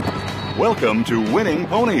Welcome to Winning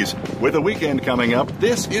Ponies. With a weekend coming up,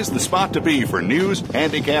 this is the spot to be for news,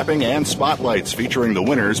 handicapping, and spotlights featuring the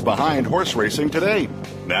winners behind horse racing today.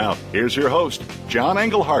 Now, here's your host, John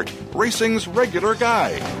Englehart, racing's regular guy.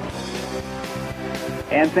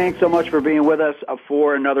 And thanks so much for being with us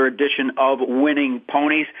for another edition of Winning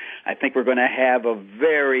Ponies. I think we're going to have a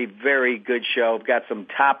very, very good show. We've got some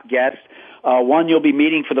top guests. One you'll be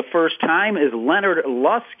meeting for the first time is Leonard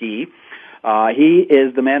Lusky. He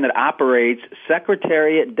is the man that operates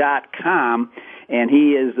Secretariat.com, and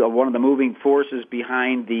he is one of the moving forces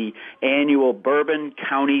behind the annual Bourbon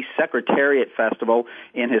County Secretariat Festival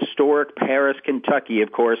in historic Paris, Kentucky.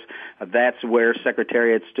 Of course, that's where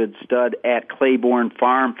Secretariat stood stud at Claiborne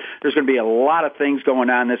Farm. There's going to be a lot of things going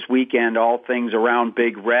on this weekend, all things around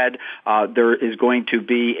Big Red. There is going to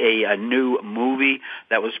be a new movie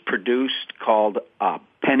that was produced called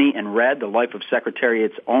Penny and Red, The Life of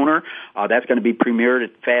Secretariat's Owner. That's going to be premiered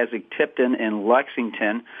at Fasig-Tipton in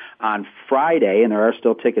Lexington on Friday, and there are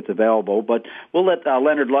still tickets available. But we'll let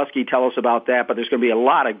Leonard Lusky tell us about that. But there's going to be a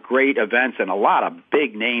lot of great events and a lot of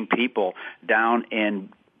big-name people down in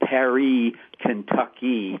Paris,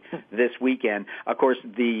 Kentucky this weekend. Of course,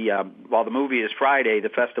 while the movie is Friday, the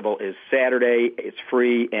festival is Saturday. It's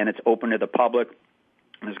free, and it's open to the public.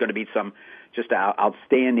 There's going to be some just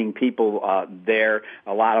outstanding people there,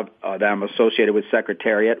 a lot of them associated with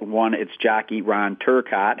Secretariat. One, it's jockey Ron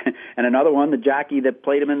Turcotte, and another one, the jockey that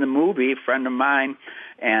played him in the movie, a friend of mine,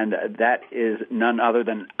 and that is none other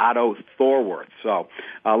than Otto Thorwarth. So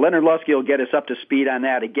Leonard Lusky will get us up to speed on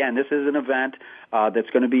that. Again, this is an event that's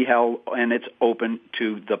going to be held, and it's open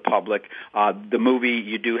to the public. The movie,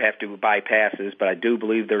 you do have to buy passes, but I do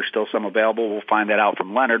believe there's still some available. We'll find that out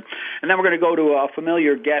from Leonard. And then we're going to go to a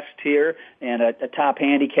familiar guest here, and a top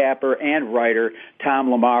handicapper and writer, Tom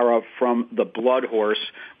LaMarra from the Blood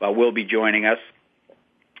Horse, will be joining us.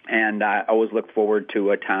 And I always look forward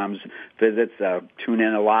to Tom's visits. Tune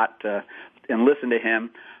in a lot and listen to him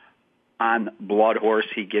on Blood Horse.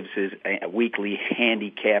 He gives his weekly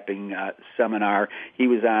handicapping seminar. He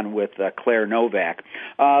was on with Claire Novak.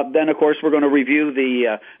 Then, of course, we're going to review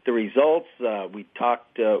the results. We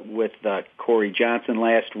talked with Corey Johnson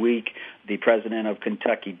last week, the president of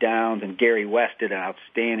Kentucky Downs, and Gary West did an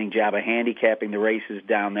outstanding job of handicapping the races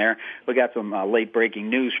down there. We got some late-breaking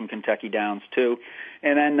news from Kentucky Downs, too.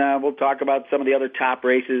 And then we'll talk about some of the other top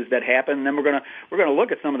races that happened. And then we're gonna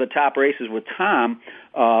look at some of the top races with Tom.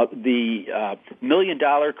 The $1 million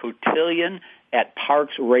Cotillion at Parx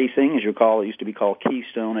Racing, as you recall, it used to be called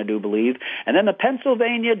Keystone, I do believe. And then the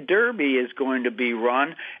Pennsylvania Derby is going to be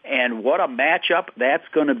run, and what a matchup that's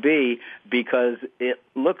going to be, because it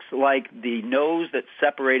looks like the nose that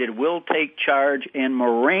separated Will Take Charge and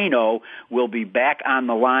Moreno will be back on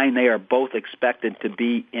the line. They are both expected to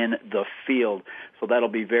be in the field. So that'll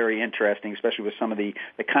be very interesting, especially with some of the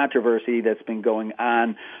controversy that's been going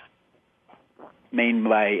on, mainly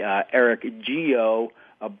by Eric Gio,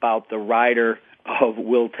 about the rider of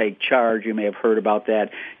Will Take Charge. You may have heard about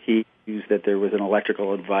that. He used that there was an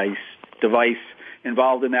electrical device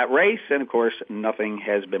involved in that race, and of course, nothing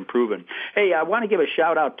has been proven. Hey, I want to give a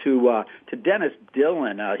shout out to Dennis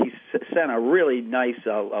Dillon. He sent a really nice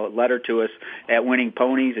letter to us at Winning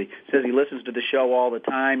Ponies. He says he listens to the show all the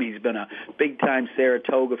time. He's been a big-time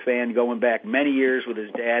Saratoga fan going back many years with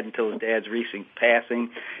his dad until his dad's recent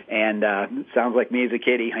passing. And sounds like me as a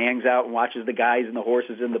kid. He hangs out and watches the guys and the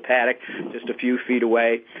horses in the paddock just a few feet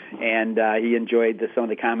away. And he enjoyed some of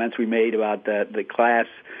the comments we made about the class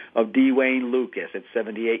of Dwayne Lucas. At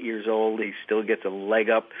 78 years old, he still gets a leg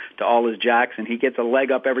up to all his jocks, and he gets a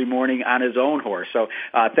leg up every morning on his own horse. So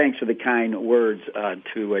thanks for the kind words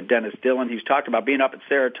to Dennis Dillon. He's talked about being up at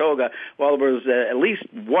Saratoga. Well, there was at least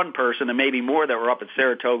one person and maybe more that were up at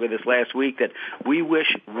Saratoga this last week that we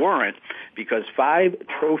wish weren't, because 5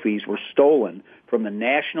 trophies were stolen from the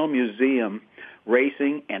National Museum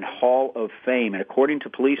Racing and Hall of Fame. And according to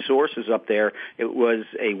police sources up there, it was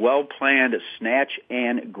a well-planned snatch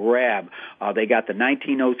and grab. They got the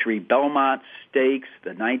 1903 Belmont Stakes,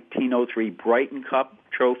 the 1903 Brighton Cup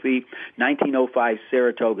Trophy, 1905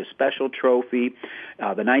 Saratoga Special Trophy,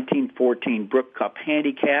 the 1914 Brook Cup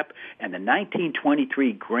Handicap, and the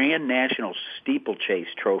 1923 Grand National Steeplechase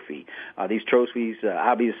Trophy. These trophies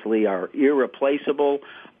obviously are irreplaceable.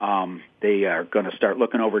 They are going to start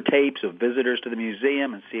looking over tapes of visitors to the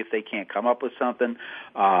museum and see if they can't come up with something.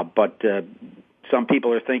 But some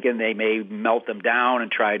people are thinking they may melt them down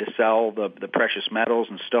and try to sell the precious metals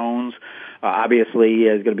and stones. Obviously,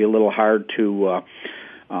 it's going to be a little hard to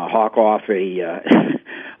hawk off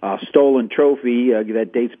a stolen trophy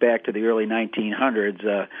that dates back to the early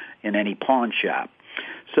 1900s in any pawn shop.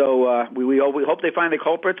 So we hope they find the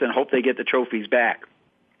culprits and hope they get the trophies back.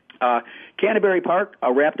 Canterbury Park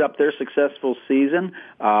wrapped up their successful season.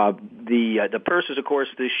 The purses, of course,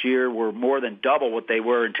 this year were more than double what they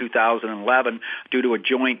were in 2011 due to a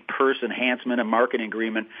joint purse enhancement and marketing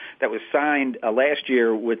agreement that was signed last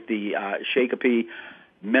year with the Shakopee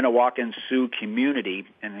Minnewacan Sioux community,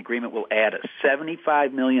 and the agreement will add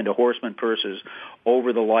 $75 million to horseman purses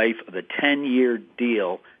over the life of the 10-year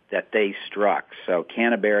deal that they struck. So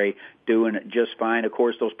Canterbury doing just fine. Of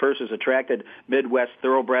course, those purses attracted Midwest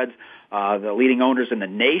thoroughbreds, the leading owners in the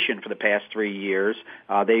nation for the past 3 years.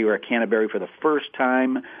 They were at Canterbury for the first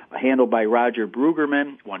time, handled by Roger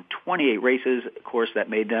Brueggemann, won 28 races. Of course, that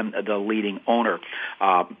made them the leading owner.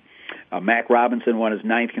 Mac Robinson won his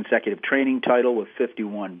 9th consecutive training title with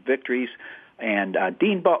 51 victories. And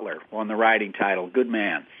Dean Butler won the riding title. Good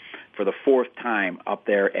man. For the 4th time up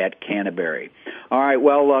there at Canterbury. All right,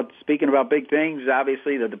 well, speaking about big things,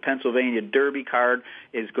 obviously the Pennsylvania Derby card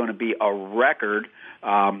is going to be a record.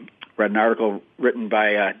 Read an article written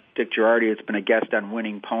by Dick Girardi. It's been a guest on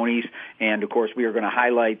Winning Ponies. And, of course, we are going to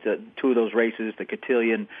highlight two of those races, the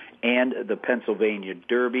Cotillion and the Pennsylvania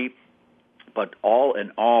Derby. But all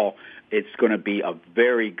in all, it's going to be a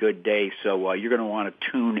very good day. So you're going to want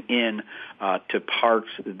to tune in to Parx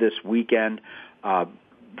this weekend.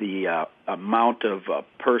 The amount of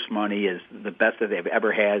purse money is the best that they've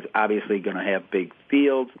ever had. Obviously going to have big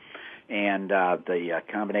fields, and the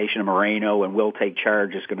combination of Moreno and Will Take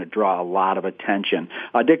Charge is going to draw a lot of attention.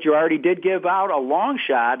 Dick Girardi did give out a long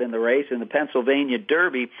shot in the race in the Pennsylvania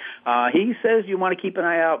Derby. He says you want to keep an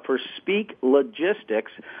eye out for Speak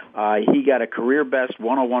Logistics. He got a career best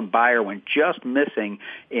 101 buyer when just missing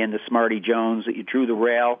in the Smarty Jones. He drew the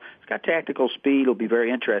rail. It's got tactical speed. It'll be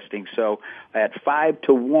very interesting. So at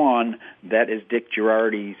 5-1, that is Dick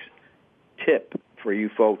Girardi's tip for you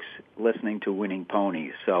folks listening to Winning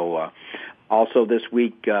Ponies. So also this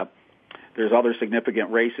week, there's other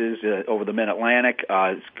significant races over the Mid-Atlantic.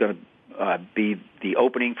 It's going to be the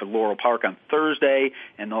opening for Laurel Park on Thursday,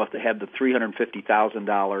 and they'll have to have the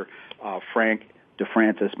 $350,000 Frank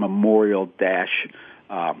DeFrancis Memorial Dash,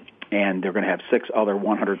 and they're going to have 6 other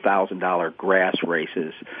 $100,000 grass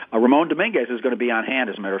races. Ramon Dominguez is going to be on hand,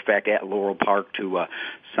 as a matter of fact, at Laurel Park to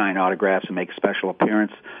sign autographs and make a special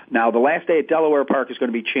appearance. Now, the last day at Delaware Park is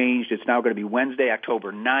going to be changed. It's now going to be Wednesday,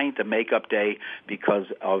 October 9th, a makeup day because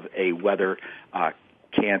of a weather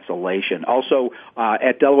cancellation. Also,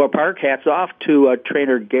 at Delaware Park, hats off to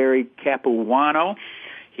trainer Gary Capuano.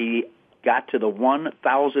 He got to the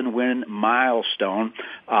 1,000 win milestone.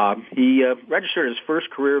 He registered his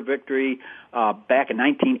first career victory back in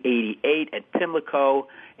 1988 at Pimlico,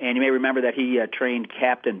 and you may remember that he trained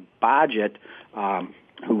Captain Bodgett,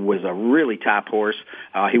 who was a really top horse.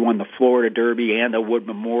 He won the Florida Derby and the Wood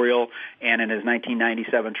Memorial, and in his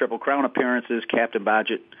 1997 Triple Crown appearances, Captain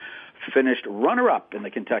Bodgett finished runner-up in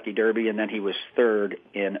the Kentucky Derby, and then he was 3rd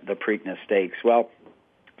in the Preakness Stakes. Well,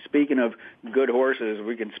 speaking of good horses,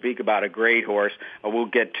 we can speak about a great horse. We'll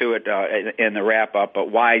get to it in the wrap-up, but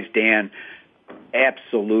Wise Dan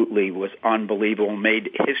absolutely was unbelievable, made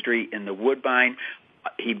history in the Woodbine.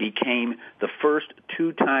 He became the first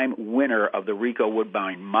 2-time winner of the Rico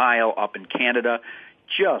Woodbine Mile up in Canada.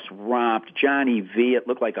 Just romped Johnny V. It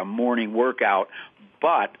looked like a morning workout,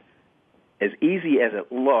 but as easy as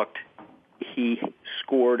it looked, he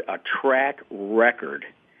scored a track record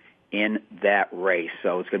in that race.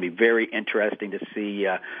 So it's going to be very interesting to see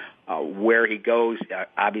where he goes.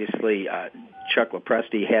 Obviously, Chuck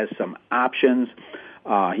Lopresti has some options.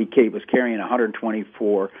 He was carrying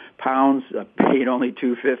 124 pounds, paid only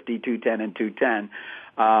 $250, $210, and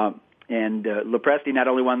 $210. And Lopresti not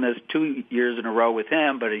only won this 2 years in a row with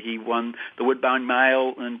him, but he won the Woodbine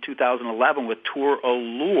Mile in 2011 with Tour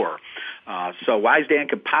Allure. So Wise Dan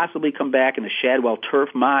could possibly come back in the Shadwell Turf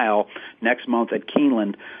Mile next month at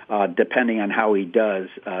Keeneland, depending on how he does,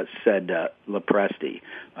 said Lopresti.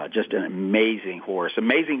 Just an amazing horse.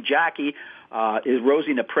 Amazing jockey is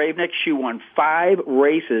Rosie Napravnik. She won 5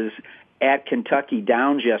 races at Kentucky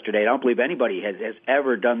Downs yesterday. I don't believe anybody has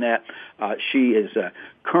ever done that. She is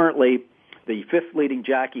currently the 5th leading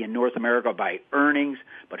jockey in North America by earnings,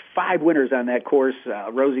 but 5 winners on that course.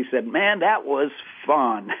 Rosie said, man, that was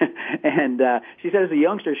fun. And she said as a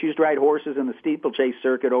youngster, she used to ride horses in the steeplechase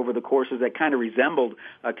circuit over the courses that kind of resembled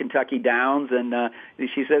Kentucky Downs, and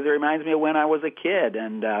she says it reminds me of when I was a kid,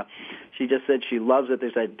 and she just said she loves it.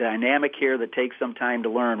 There's a dynamic here that takes some time to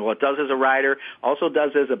learn. Well, it does as a rider, also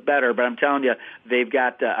does as a bettor, but I'm telling you, they've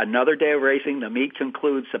got another day of racing. The meet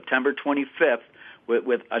concludes September 25th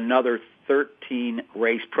with another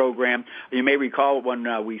 13-race program. You may recall when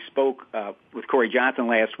we spoke with Corey Johnson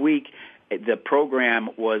last week, the program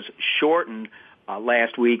was shortened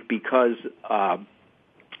last week because of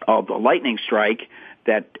the lightning strike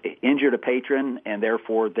that injured a patron, and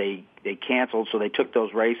therefore they canceled. So they took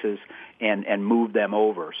those races and moved them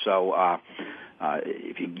over. So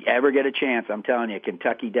if you ever get a chance, I'm telling you,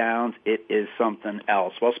 Kentucky Downs, it is something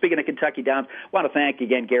else. Well, speaking of Kentucky Downs, I want to thank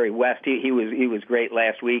again Gary West. He was great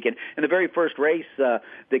last week. And in the very first race, the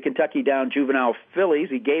Kentucky Down Juvenile Fillies,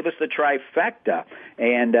 he gave us the trifecta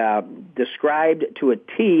and described to a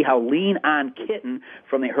T how Lean On Kitten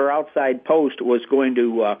from her outside post was going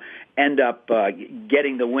to end up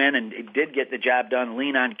getting the win, and it did get the job done.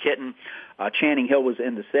 Lean On Kitten. Channing Hill was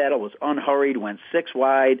in the saddle, was unhurried, went 6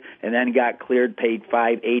 wide, and then got cleared, paid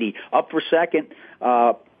 $5.80. Up for second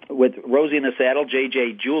with Rosie in the saddle,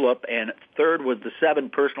 J.J. Julep, and third was the 7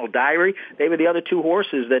 Personal Diary. They were the other 2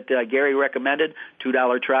 horses that Gary recommended.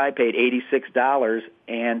 $2 try, paid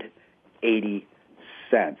 $86.80.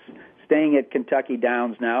 Staying at Kentucky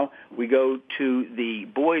Downs now, we go to the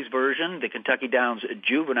boys' version, the Kentucky Downs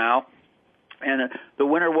Juvenile, and the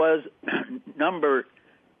winner was number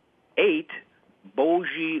 8,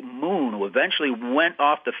 Boji Moon, who eventually went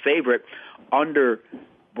off the favorite under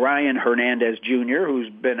Brian Hernandez Jr., who's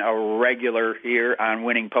been a regular here on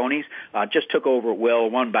Winning Ponies. Just took over Will,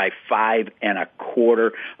 won by 5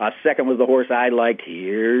 1/4. Second was the horse I liked.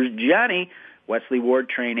 Here's Johnny, Wesley Ward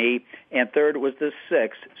trainee. And third was the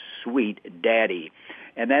 6, Sweet Daddy.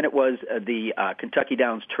 And then it was the Kentucky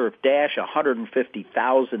Downs Turf Dash,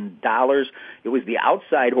 $150,000. It was the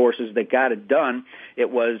outside horses that got it done.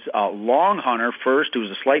 It was Long Hunter first, who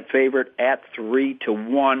was a slight favorite at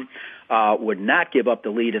 3-1, would not give up the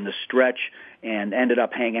lead in the stretch and ended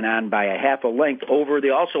up hanging on by a half a length over the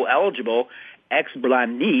also eligible Ex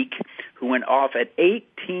Blanique, who went off at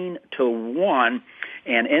 18-1.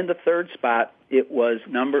 And in the third spot, it was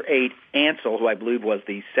number 8, Ansel, who I believe was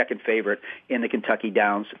the second favorite in the Kentucky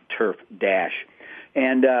Downs Turf Dash.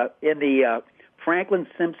 And in the Franklin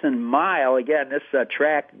Simpson Mile, again, this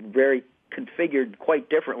track very configured quite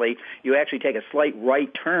differently. You actually take a slight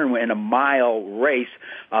right turn in a mile race.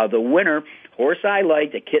 The winner, horse I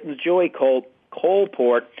liked, the Kitten's Joy Colt,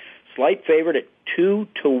 Coalport, slight favorite at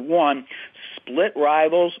 2-1, split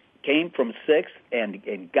rivals, came from 6th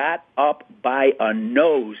and got up by a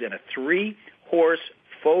nose in a 3-horse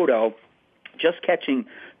photo, just catching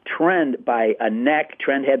Trend by a neck.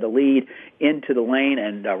 Trend had the lead into the lane,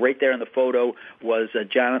 and right there in the photo was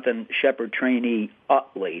Jonathan Shepard trainee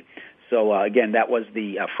Utley. So, again, that was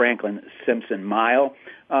the Franklin Simpson Mile.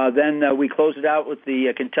 Then we closed it out with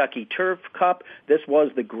the Kentucky Turf Cup. This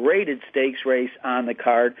was the graded stakes race on the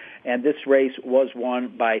card, and this race was won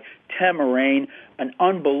by Temerain, an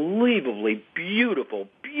unbelievably beautiful,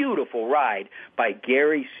 beautiful ride by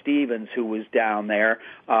Gary Stevens, who was down there.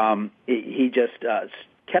 He just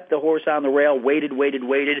kept the horse on the rail, waited,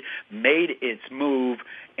 made its move,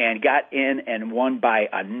 and got in and won by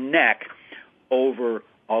a neck over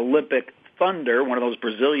Olympic Thunder, one of those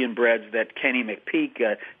Brazilian breds that Kenny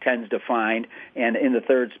McPeak tends to find. And in the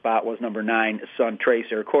third spot was number 9, Sun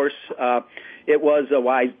Tracer. Of course, it was a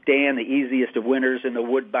Wise Dan, the easiest of winners in the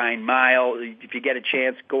Woodbine Mile. If you get a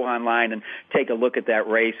chance, go online and take a look at that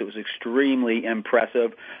race. It was extremely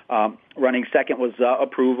impressive. Running second was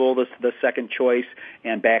Approval, the second choice,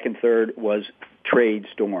 and back in third was Trade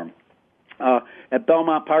Storm. At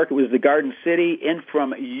Belmont Park, it was the Garden City, in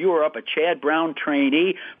from Europe, a Chad Brown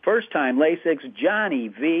trainee. First time Lasix, Johnny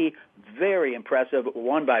V, very impressive,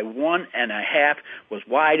 won by 1.5, was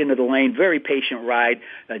wide into the lane, very patient ride.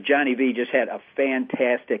 Johnny V just had a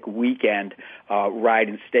fantastic weekend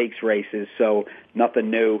riding stakes races, so nothing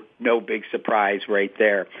new, no big surprise right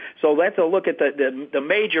there. So let's look at the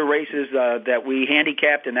major races that we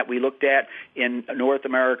handicapped and that we looked at in North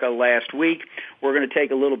America last week. We're going to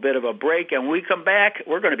take a little bit of a break, and when we come back,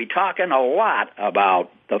 we're going to be talking a lot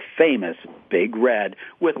about the famous Big Red.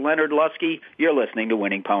 With Leonard Lusky, you're listening to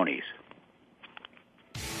Winning Ponies.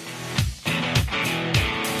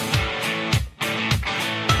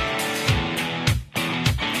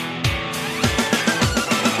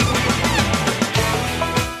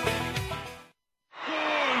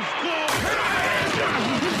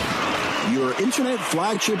 Your internet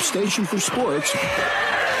flagship station for sports.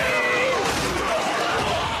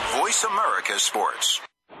 Voice America Sports.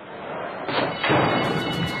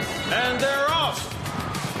 And they're off.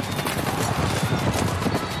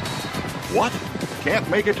 What? Can't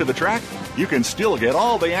make it to the track? You can still get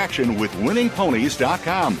all the action with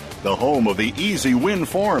winningponies.com. the home of the easy win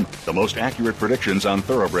form, the most accurate predictions on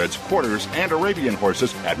thoroughbreds, quarters, and Arabian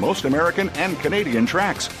horses at most American and Canadian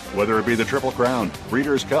tracks. Whether it be the Triple Crown,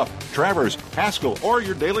 Breeders' Cup, Travers, Haskell, or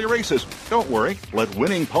your daily races, don't worry. Let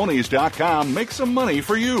winningponies.com make some money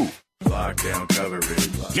for you. Lockdown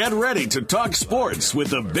coverage. Get ready to talk sports with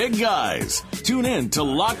the big guys. Tune in to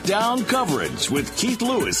Lockdown Coverage with Keith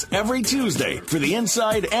Lewis every Tuesday for the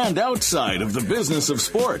inside and outside of the business of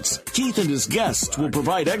sports. Keith and his guests will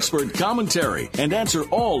provide expert commentary and answer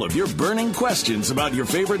all of your burning questions about your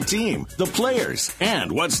favorite team, the players,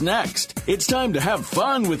 and what's next. It's time to have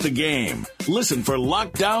fun with the game. Listen for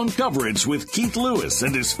Lockdown Coverage with Keith Lewis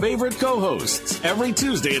and his favorite co-hosts every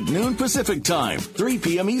Tuesday at noon Pacific Time, 3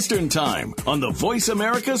 p.m. Eastern Time on the Voice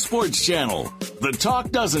America Sports Channel. The talk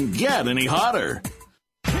doesn't get any hotter.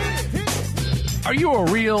 Are you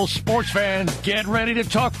a real sports fan? Get ready to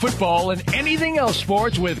talk football and anything else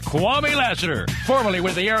sports with Kwame Lassiter, formerly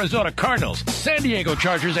with the Arizona Cardinals, San Diego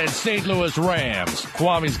Chargers, and St. Louis Rams.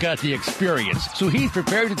 Kwame's got the experience, so he's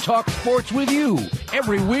prepared to talk sports with you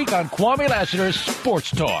every week on Kwame Lassiter's Sports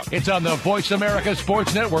Talk. It's on the Voice America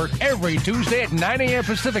Sports Network every Tuesday at 9 a.m.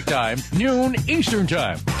 Pacific Time, noon Eastern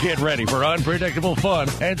Time. Get ready for unpredictable fun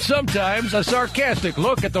and sometimes a sarcastic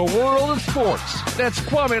look at the world of sports. That's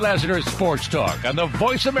Kwame Lassiter's Sports Talk on the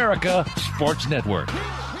Voice America Sports Network. The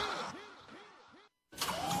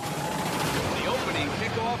opening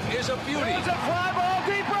kickoff is a beauty. It's a fly ball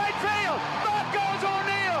deep right field. Back goes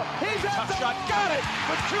O'Neal. He's at the shot. Got it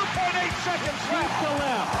with 2.8 seconds left. To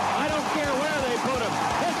left. I don't care where they put him.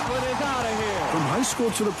 This one is out of here. From high school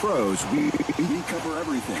to the pros, we cover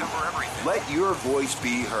everything. Let your voice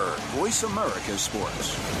be heard. Voice America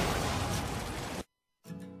Sports.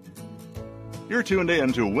 You're tuned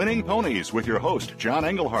in to Winning Ponies with your host, John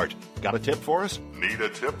Englehart. Got a tip for us? Need a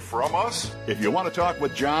tip from us? If you want to talk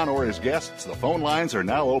with John or his guests, the phone lines are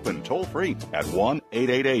now open toll-free at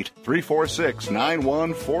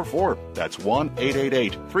 1-888-346-9144. That's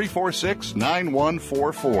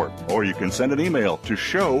 1-888-346-9144. Or you can send an email to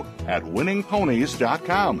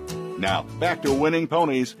show@winningponies.com. Now, back to Winning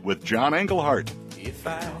Ponies with John Englehart.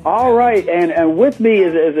 All right, and with me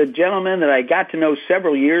is a gentleman that I got to know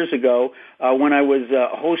several years ago when I was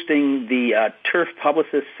hosting the Turf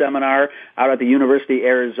Publicist Seminar out at the University of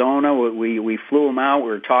Arizona. We flew him out. We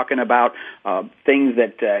were talking about things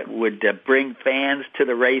that would bring fans to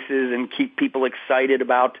the races and keep people excited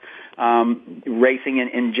about racing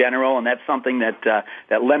in general, and that's something that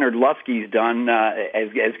Leonard Lusky's done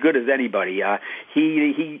as good as anybody.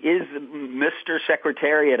 He is Mr.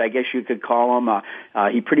 Secretariat, I guess you could call him.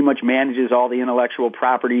 He pretty much manages all the intellectual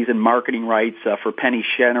properties and marketing rights for Penny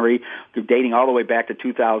Chenery, dating all the way back to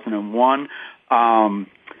 2001.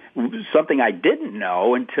 Something I didn't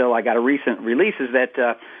know until I got a recent release is that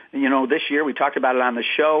this year we talked about it on the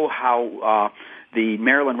show how the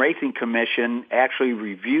Maryland Racing Commission actually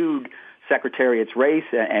reviewed Secretariat's race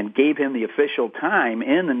and gave him the official time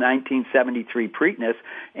in the 1973 Preakness,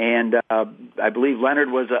 and I believe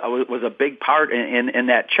Leonard was a big part in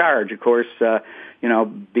that charge. Of course,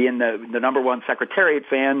 being the number one Secretariat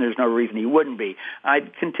fan, there's no reason he wouldn't be.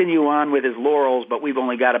 I'd continue on with his laurels, but we've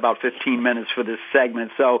only got about 15 minutes for this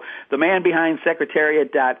segment. So the man behind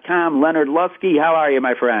Secretariat.com, Leonard Lusky, how are you,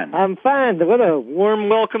 my friend? I'm fine. What a warm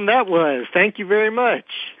welcome that was. Thank you very much.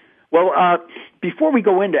 Well, before we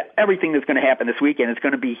go into everything that's going to happen this weekend, it's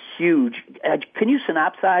going to be huge. Can you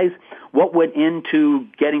synopsize what went into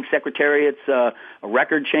getting Secretariat's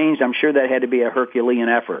record changed? I'm sure that had to be a Herculean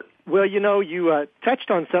effort. Well, you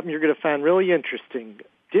touched on something you're going to find really interesting.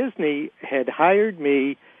 Disney had hired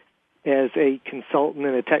me as a consultant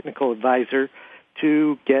and a technical advisor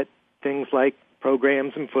to get things like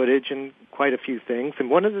programs and footage and quite a few things. And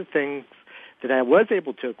one of the things that I was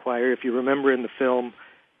able to acquire, if you remember in the film,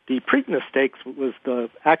 the Preakness Stakes was the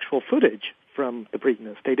actual footage from the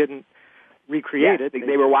Preakness. They didn't recreate it.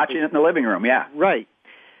 They were watching it in the living room, yeah. Right.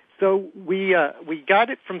 So we got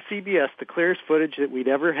it from CBS, the clearest footage that we'd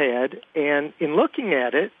ever had, and in looking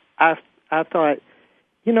at it, I thought,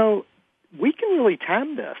 we can really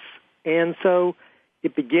time this. And so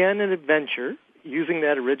it began an adventure using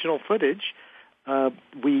that original footage.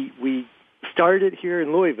 We started here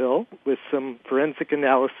in Louisville with some forensic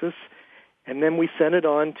analysis, and then we sent it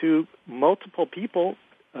on to multiple people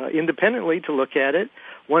independently to look at it,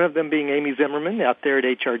 one of them being Amy Zimmerman out there at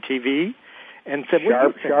HRTV, and said,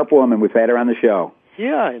 sharp woman. We've had her on the show.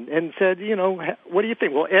 Yeah, and said, what do you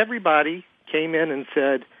think? Well, everybody came in and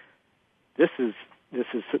said, this is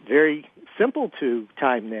very simple to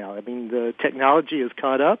time now. I mean, the technology is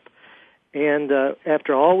caught up, and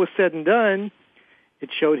after all was said and done, it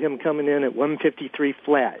showed him coming in at 153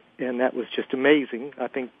 flat, and that was just amazing. I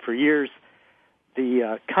think for years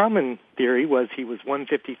the common theory was he was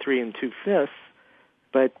 153 and 2/5,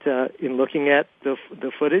 but in looking at the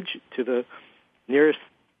footage to the nearest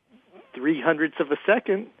 0.03 of a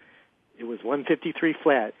second, it was 153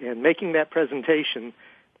 flat. And making that presentation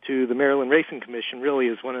to the Maryland Racing Commission really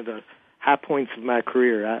is one of the high points of my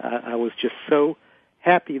career. I was just so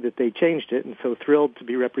happy that they changed it, and so thrilled to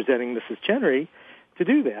be representing Mrs. Chenery to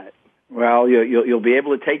do that. Well, you'll be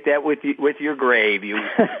able to take that with your grave.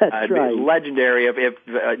 That's right. Legendary, if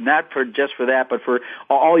not for just for that, but for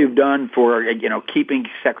all you've done for keeping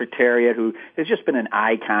Secretariat, who has just been an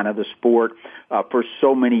icon of the sport for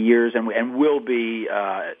so many years, and will be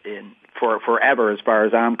for forever, as far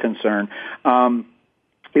as I'm concerned.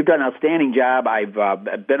 You've done an outstanding job. I've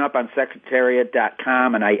been up on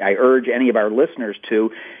Secretariat.com, and I urge any of our listeners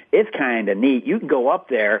to. It's kind of neat. You can go up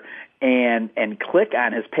there and click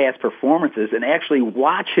on his past performances and actually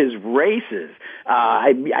watch his races.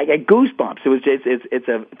 I get goosebumps. It's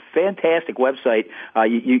a fantastic website.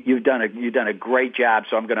 You've done a great job.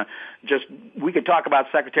 So we could talk about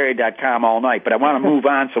Secretariat.com all night, but I want to move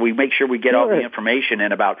on so we make sure we get all the information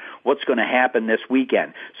in about what's going to happen this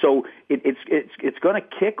weekend. So it's going to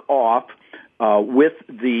kick off with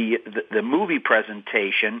the movie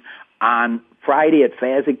presentation on Friday at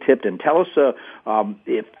Fasig-Tipton. Tell us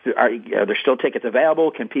if are there still tickets available?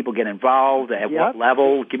 Can people get involved? At what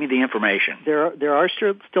level? Give me the information. There are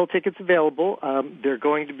still tickets available. They're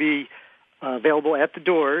going to be available at the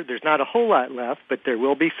door. There's not a whole lot left, but there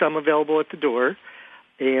will be some available at the door.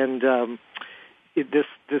 And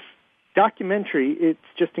this documentary, it's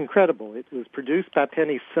just incredible. It was produced by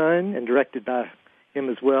Penny's son and directed by him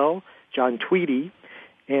as well, John Tweedy,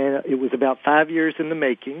 and it was about 5 years in the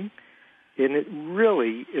making. And it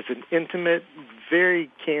really is an intimate, very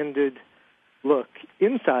candid look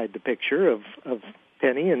inside the picture of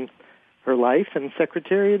Penny and her life and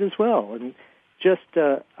Secretariat as well. And just,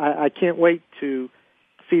 I can't wait to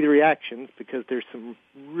see the reactions because there's some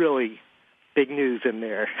really big news in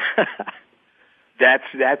there. That's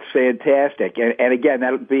fantastic. And again,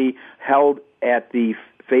 that'll be held at the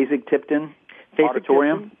Fasig-Tipton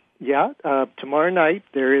Auditorium? Yeah. Tomorrow night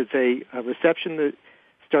there is a reception that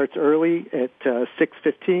starts early at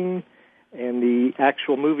 6:15, and the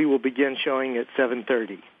actual movie will begin showing at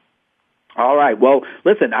 7:30. All right. Well,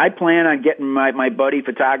 listen, I plan on getting my buddy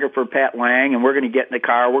photographer Pat Lang, and we're going to get in the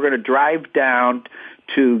car. We're going to drive down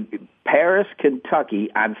to Paris, Kentucky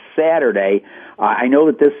on Saturday. I know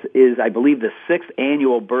that this is, I believe, the 6th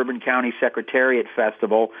annual Bourbon County Secretariat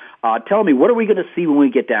Festival. Tell me, what are we going to see when we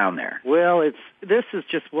get down there? Well, this is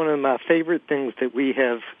just one of my favorite things that we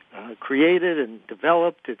have created and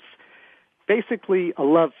developed. It's basically a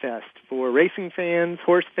love fest for racing fans,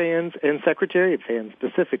 horse fans, and Secretariat fans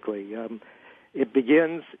specifically. It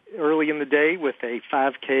begins early in the day with a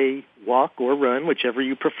 5K walk or run, whichever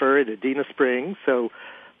you prefer, at Adena Springs. So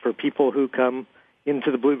for people who come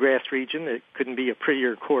into the Bluegrass region, it couldn't be a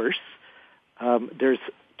prettier course. There's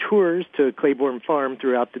tours to Claiborne Farm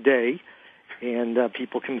throughout the day, and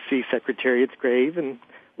people can see Secretariat's grave and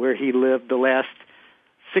where he lived the last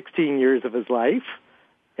 16 years of his life.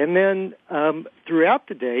 And then throughout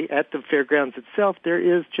the day at the fairgrounds itself, there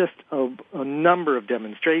is just a number of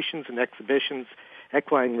demonstrations and exhibitions,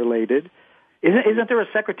 equine-related. Isn't there a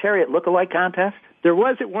Secretariat look-alike contest? There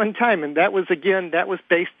was at one time, and that was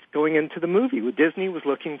based going into the movie. Disney was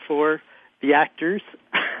looking for the actors,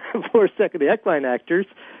 the equine actors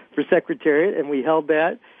for Secretariat, and we held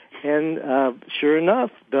that. And sure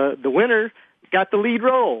enough, the winner got the lead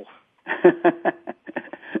role.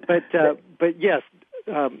 But yes,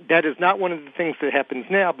 that is not one of the things that happens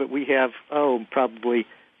now, but we have, probably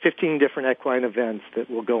 15 different equine events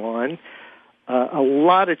that will go on. A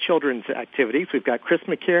lot of children's activities. We've got Chris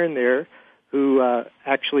McCarron there, who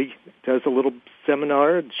actually does a little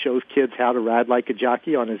seminar and shows kids how to ride like a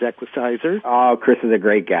jockey on his equicizer. Oh, Chris is a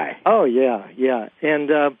great guy. Oh, yeah. And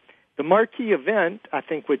the marquee event, I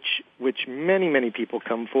think, which many, many people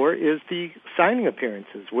come for, is the signing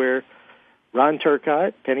appearances, where Ron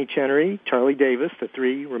Turcotte, Penny Chenery, Charlie Davis, the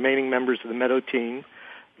 3 remaining members of the Meadow team,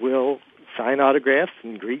 will sign autographs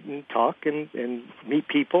and greet and talk and meet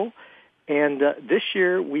people. And this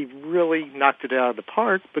year we've really knocked it out of the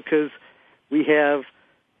park because we have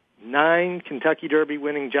 9 Kentucky Derby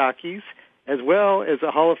winning jockeys as well as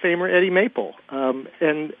a Hall of Famer, Eddie Maple.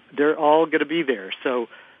 And they're all going to be there. So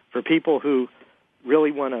for people who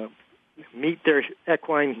really want to meet their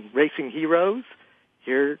equine racing heroes,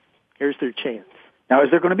 here's their chance. Now, is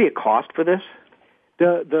there going to be a cost for this?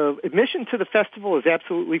 The admission to the festival is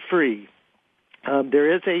absolutely free.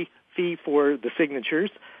 There is a fee for the signatures,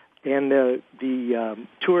 and the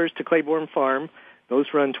tours to Claiborne Farm, those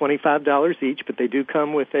run $25 each, but they do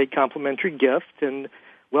come with a complimentary gift and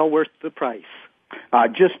well worth the price.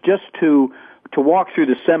 Just to walk through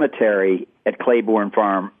the cemetery at Claiborne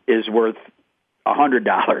Farm is worth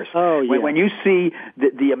 $100. Oh, yeah. When you see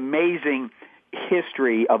the amazing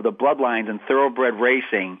history of the bloodlines and thoroughbred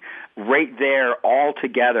racing right there all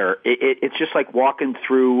together, it's just like walking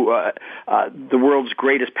through the world's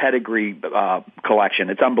greatest pedigree collection.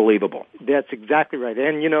 It's unbelievable. That's exactly right.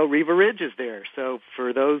 And, Riva Ridge is there. So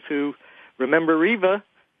for those who remember Riva,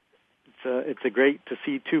 it's a great to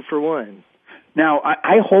see 2 for 1. Now,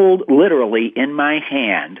 I hold literally in my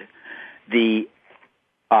hand the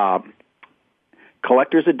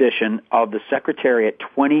collector's edition of the Secretariat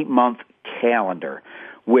 20-month calendar,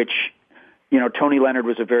 which, Tony Leonard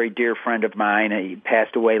was a very dear friend of mine. He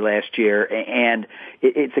passed away last year, and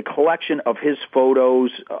it's a collection of his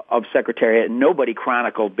photos of Secretariat. Nobody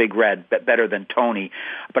chronicled Big Red better than Tony,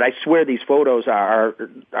 but I swear these photos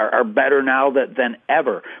are better now than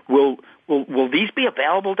ever. Will these be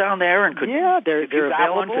available down there? And they're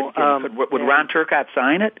available. Would Ron Turcotte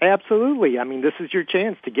sign it? Absolutely. I mean, this is your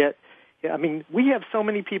chance to get. I mean, we have so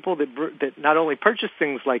many people that not only purchase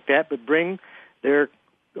things like that, but bring their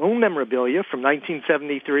own memorabilia from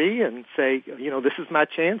 1973 and say, this is my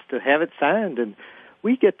chance to have it signed, and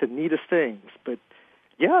we get the neatest things. But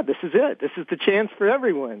yeah, this is it. This is the chance for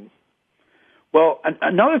everyone. Well,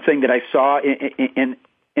 another thing that I saw in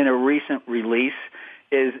a recent release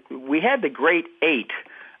is we had the Great 8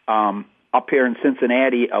 up here in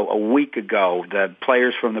Cincinnati a week ago, the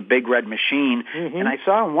players from the Big Red Machine, and I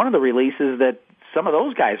saw in one of the releases that some of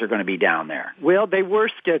those guys are going to be down there. Well, they were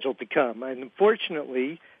scheduled to come, and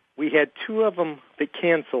unfortunately, we had 2 of them that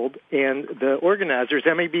canceled, and the organizers,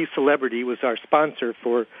 MAB Celebrity, was our sponsor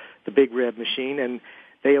for the Big Red Machine, and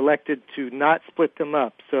they elected to not split them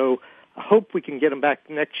up. So I hope we can get them back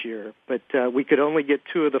next year, but we could only get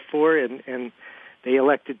 2 of the 4, and they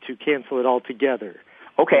elected to cancel it altogether.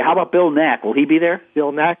 Okay, how about Bill Knack? Will he be there?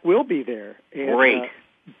 Bill Knack will be there. And, great.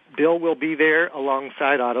 Bill will be there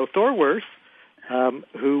alongside Otto Thorworth,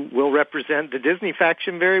 who will represent the Disney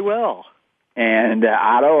faction very well. And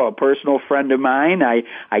Otto, a personal friend of mine, I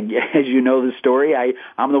as you know the story,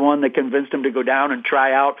 I'm the one that convinced him to go down and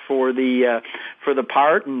try out for the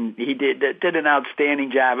part, and he did an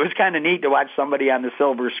outstanding job. It was kind of neat to watch somebody on the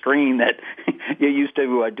silver screen that you used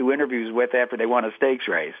to do interviews with after they won a stakes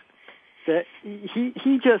race. He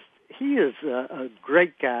is a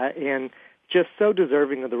great guy and just so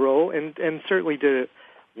deserving of the role, and certainly did a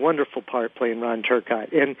wonderful part playing Ron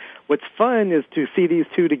Turcotte. And what's fun is to see these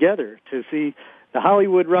 2 together, to see the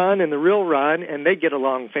Hollywood Ron and the real Ron, and they get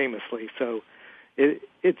along famously. So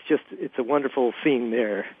it's a wonderful scene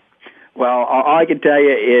there. Well, all I can tell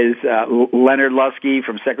you is Leonard Lusky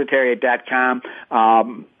from Secretariat.com.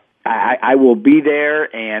 I will be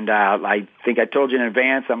there, and I think I told you in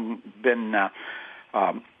advance I've been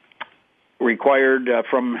required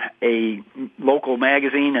from a local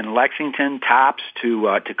magazine in Lexington, Tops,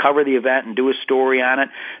 to cover the event and do a story on it.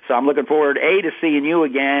 So I'm looking forward, A, to seeing you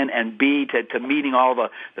again, and B, to meeting all the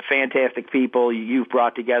fantastic people you've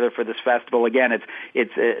brought together for this festival. Again,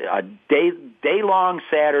 it's a day-long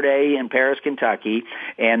Saturday in Paris, Kentucky,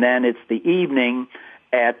 and then it's the evening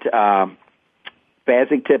at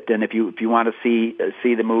Basing-Tipton if you want to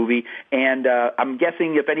see the movie. And I'm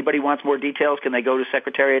guessing if anybody wants more details, can they go to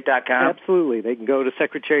Secretariat.com? Absolutely. They can go to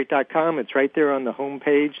Secretariat.com. It's right there on the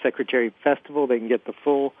homepage, Secretariat Festival. They can get the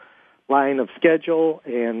full line of schedule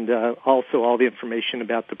and also all the information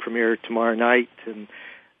about the premiere tomorrow night. And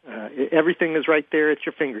everything is right there at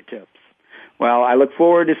your fingertips. Well, I look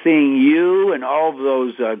forward to seeing you and all of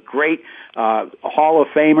those great Hall of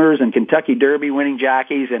Famers and Kentucky Derby winning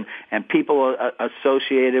jockeys and people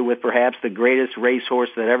associated with perhaps the greatest racehorse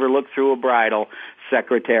that ever looked through a bridle,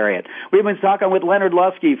 Secretariat. We've been talking with Leonard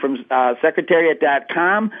Lusky from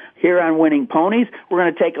Secretariat.com here on Winning Ponies. We're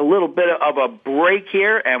going to take a little bit of a break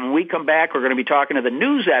here, and when we come back, we're going to be talking to the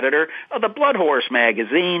news editor of the Blood Horse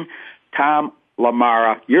magazine, Tom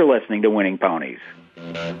LaMarra. You're listening to Winning Ponies.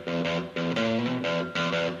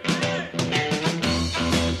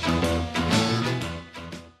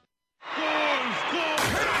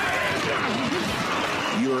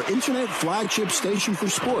 Your internet flagship station for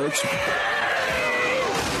sports.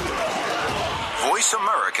 Voice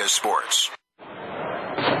America Sports.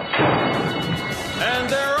 And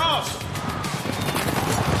they're off.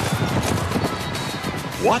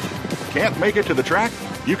 What? Can't make it to the track?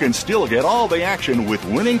 You can still get all the action with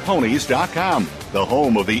winningponies.com. the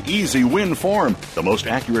home of the easy win form, the most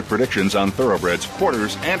accurate predictions on thoroughbreds,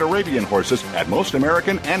 quarters, and Arabian horses at most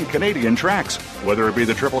American and Canadian tracks. Whether it be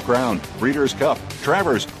the Triple Crown, Breeders' Cup,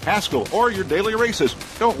 Travers, Haskell, or your daily races,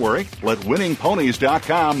 don't worry, let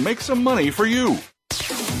winningponies.com make some money for you.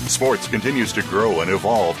 Sports continues to grow and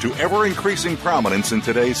evolve to ever-increasing prominence in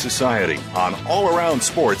today's society. On All Around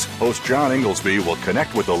Sports, host John Inglesby will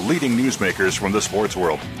connect with the leading newsmakers from the sports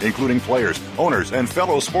world, including players, owners, and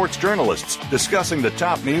fellow sports journalists, discussing the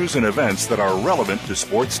top news and events that are relevant to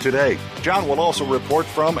sports today. John will also report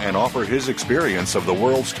from and offer his experience of the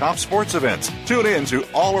world's top sports events. Tune in to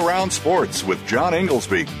All Around Sports with John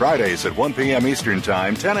Inglesby, Fridays at 1 p.m. Eastern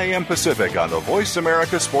Time, 10 a.m. Pacific on the Voice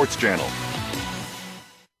America Sports Channel.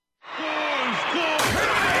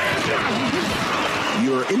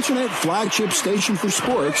 Your internet flagship station for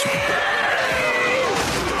sports.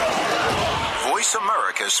 Voice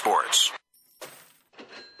America Sports.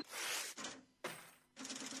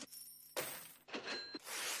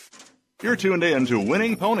 You're tuned in to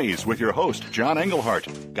Winning Ponies with your host, John Englehart.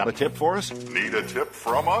 Got a tip for us? Need a tip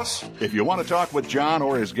from us? If you want to talk with John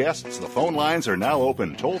or his guests, the phone lines are now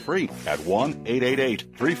open toll-free at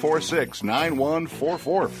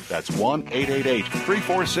 1-888-346-9144. That's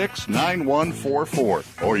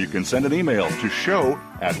 1-888-346-9144. Or you can send an email to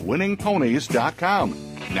show@winningponies.com.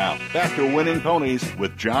 Now, back to Winning Ponies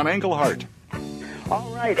with John Englehart.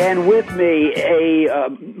 All right, and with me, a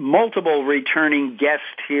multiple returning guest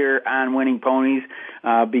here on Winning Ponies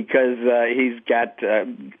because he's got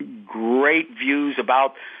great views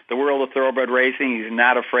about the world of thoroughbred racing. He's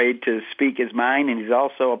not afraid to speak his mind, and he's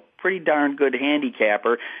also a pretty darn good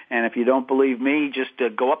handicapper. And if you don't believe me, just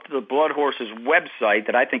go up to the Blood Horses website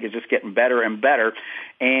that I think is just getting better and better,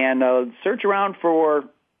 and search around for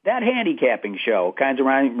that handicapping show. Kind of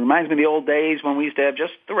reminds me of the old days when we used to have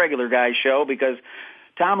just the regular guy show, because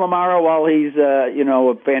Tom LaMarra, while he's a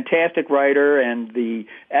fantastic writer and the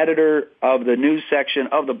editor of the news section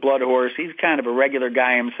of the Blood Horse, he's kind of a regular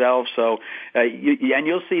guy himself. So,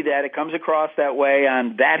 you'll see that it comes across that way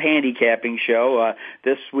on that handicapping show.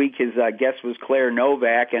 This week, his guest was Claire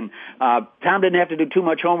Novak, and Tom didn't have to do too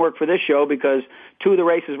much homework for this show because two of the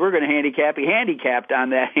races we're going to handicap, he handicapped on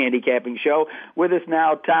that handicapping show. With us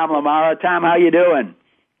now, Tom LaMarra. Tom, how you doing?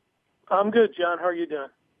 I'm good, John. How are you doing?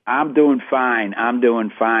 I'm doing fine.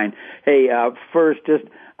 Hey, first, just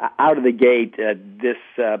out of the gate, this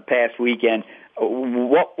past weekend,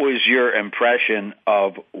 what was your impression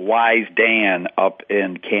of Wise Dan up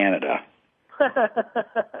in Canada?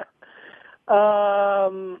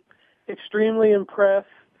 Extremely impressed.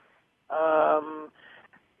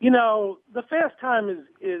 The fast time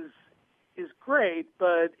is great,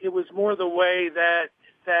 but it was more the way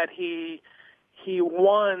that he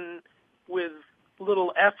won with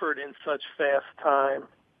little effort in such fast time.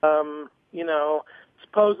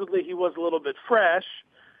 Supposedly he was a little bit fresh,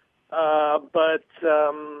 but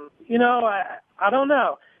I don't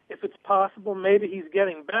know if it's possible. Maybe he's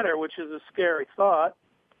getting better, which is a scary thought.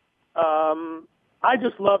 I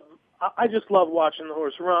just love watching the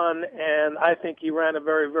horse run, and I think he ran a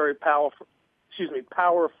very, very powerful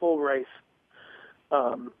race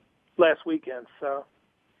last weekend. So.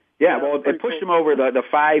 Yeah, well, they pushed him over the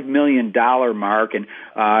 $5 million mark, and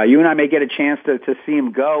you and I may get a chance to see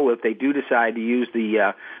him go if they do decide to use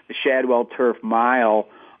the Shadwell Turf Mile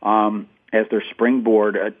as their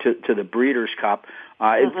springboard to the Breeders' Cup.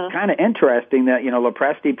 It's kind of interesting that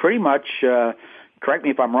Lopresti pretty much, correct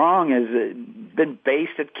me if I'm wrong, has been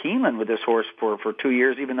based at Keeneland with this horse for 2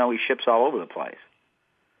 years, even though he ships all over the place.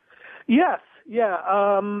 Yes.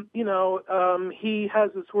 Yeah, he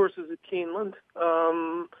has his horses at Keeneland.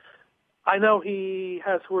 I know he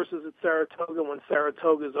has horses at Saratoga when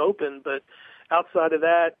Saratoga's open, but outside of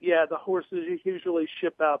that, yeah, the horses usually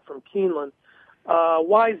ship out from Keeneland.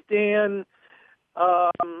 Wise Dan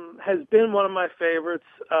has been one of my favorites.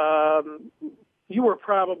 You were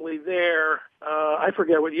probably there. I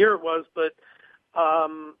forget what year it was, but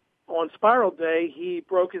on Spiral Day, he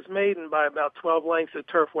broke his maiden by about 12 lengths at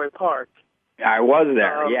Turfway Park. I was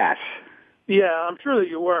there, yes. Yeah, I'm sure that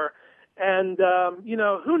you were. And,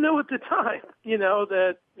 who knew at the time,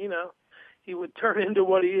 that, he would turn into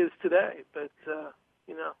what he is today. But,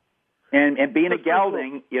 And being a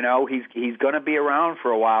gelding, he's going to be around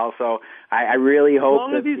for a while. So I really hope as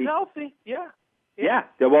long as he's healthy, yeah.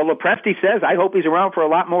 Well, Lopresti says, I hope he's around for a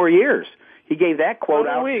lot more years. He gave that quote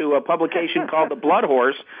out to a publication called The Blood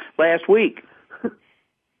Horse last week.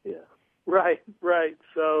 Yeah, right.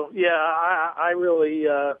 So, yeah, I really,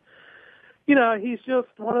 he's just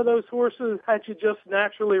one of those horses that you just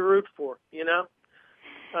naturally root for,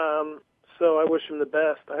 So I wish him the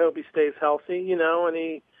best. I hope he stays healthy, and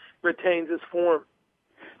retains his form.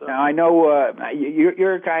 So. Now, I know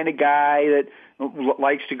you're a kind of guy that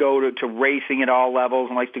likes to go to racing at all levels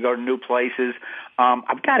and likes to go to new places.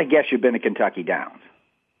 I've got to guess you've been to Kentucky Downs.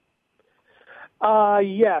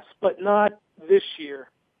 Yes, but not this year.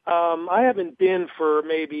 I haven't been for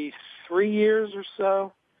maybe 3 years or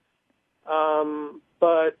so.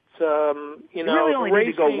 But you really only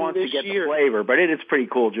need to go once to get the flavor, but it's a pretty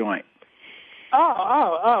cool joint.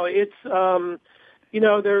 It's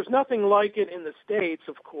there's nothing like it in the States,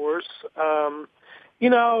 of course.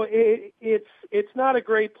 It's not a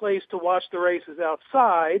great place to watch the races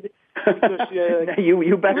outside because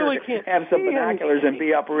you better really can't have some binoculars and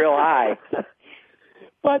be up real high.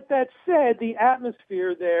 But that said, the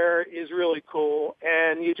atmosphere there is really cool,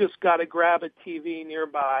 and you just got to grab a TV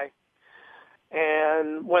nearby.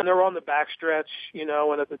 And when they're on the backstretch,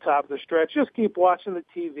 and at the top of the stretch, just keep watching the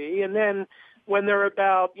TV. And then when they're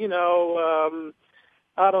about,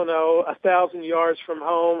 1,000 yards from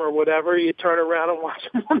home or whatever, you turn around and watch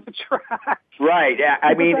them on the track. Right.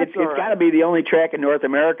 I mean, it's got to be the only track in North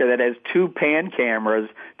America that has 2 pan cameras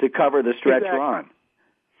to cover the stretch run.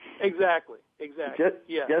 Exactly.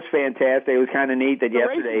 Just fantastic. It was kind of neat that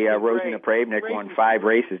yesterday Rosina Pravnik won 5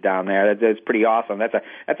 races down there. That's pretty awesome. That's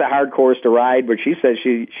a hard course to ride, but she says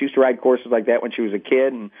she used to ride courses like that when she was a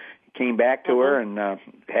kid, and it came back to her. And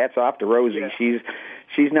hats off to Rosie. Yeah.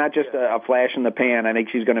 She's not just a flash in the pan. I think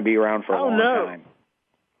she's going to be around for a long time.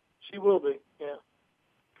 She will be. Yeah.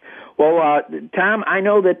 Well, Tom, I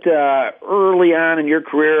know that early on in your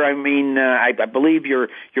career, I believe your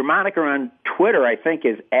moniker on Twitter, I think,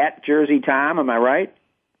 is @JerseyTom. Am I right?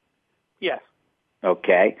 Yes.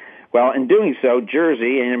 Okay. Well, in doing so,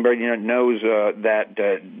 Jersey, and everybody knows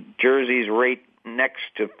that Jersey's right next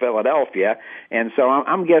to Philadelphia, and so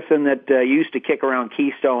I'm guessing that you used to kick around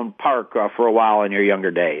Keystone Park for a while in your younger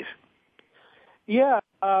days. Yeah.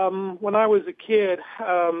 When I was a kid,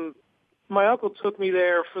 my uncle took me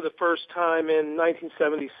there for the first time in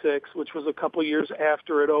 1976, which was a couple years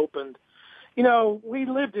after it opened. We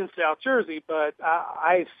lived in South Jersey, but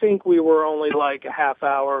I think we were only like a half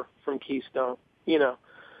hour from Keystone,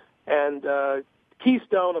 And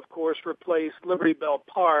Keystone, of course, replaced Liberty Bell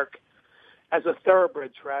Park as a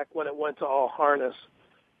thoroughbred track when it went to all harness.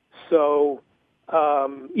 So,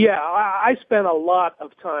 I spent a lot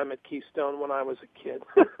of time at Keystone when I was a kid.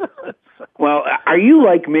 Well, are you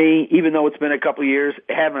like me, even though it's been a couple of years,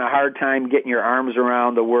 having a hard time getting your arms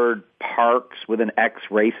around the word Parx with an X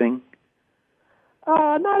racing?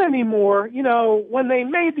 Not anymore. When they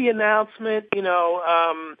made the announcement,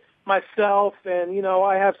 myself and,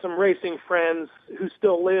 I have some racing friends who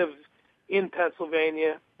still live in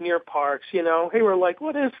Pennsylvania near Parx, they were like,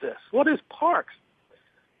 what is this? What is Parx?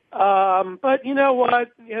 But you know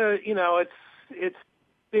what? It's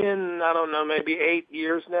been, I don't know, maybe 8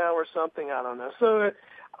 years now or something. I don't know. So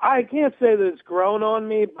I can't say that it's grown on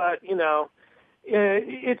me, but,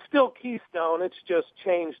 it's still Keystone. It's just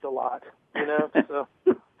changed a lot, So.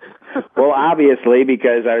 Well, obviously,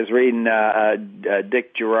 because I was reading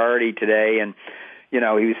Dick Girardi today, and, he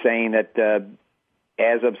was saying that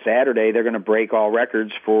as of Saturday, they're going to break all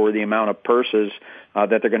records for the amount of purses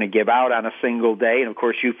that they're going to give out on a single day. And, of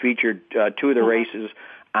course, you featured 2 of the races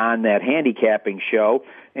on that handicapping show.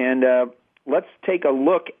 And let's take a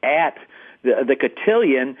look at the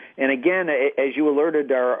Cotillion. And, again, as you alerted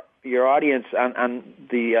your audience on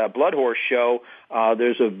the Blood Horse show,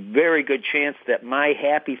 there's a very good chance that my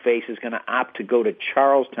happy face is going to opt to go to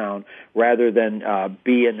Charlestown rather than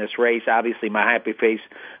be in this race. Obviously, my happy face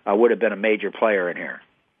would have been a major player in here.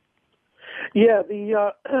 Yeah,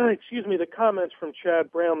 the comments from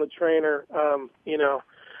Chad Brown, the trainer,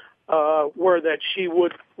 were that she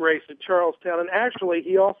would race at Charlestown, and actually,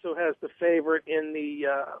 he also has the favorite in the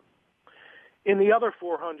other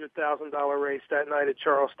 $400,000 race that night at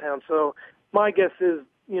Charlestown. So my guess is,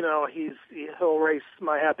 he'll race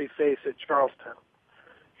my happy face at Charlestown.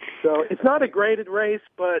 So it's not a graded race,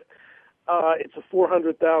 but it's a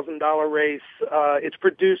 $400,000 race. It's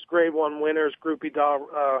produced Grade 1 winners. Groupie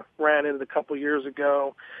Doll ran it a couple years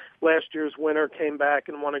ago. Last year's winner came back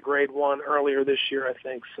and won a Grade 1 earlier this year, I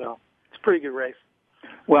think. So it's a pretty good race.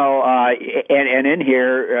 Well, and in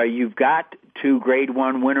here, you've got 2 Grade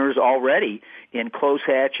 1 winners already in Close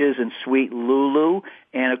Hatches and Sweet Lulu.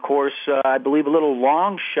 And, of course, I believe a little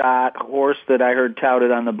long shot horse that I heard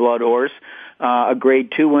touted on the Blood Horse, a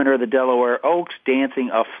Grade 2 winner of the Delaware Oaks,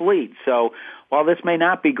 Dancing a Fleet. So while this may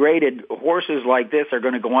not be graded, horses like this are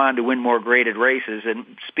going to go on to win more graded races, and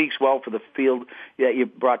speaks well for the field that you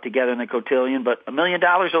brought together in the Cotillion. But $1 million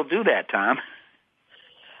will do that, Tom.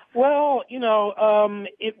 Well,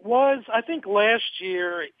 it was, I think last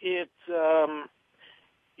year it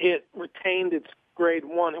it retained its Grade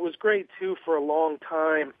 1. It was Grade 2 for a long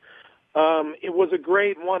time. It was a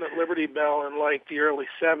Grade 1 at Liberty Bell in like the early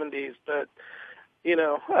 70s, but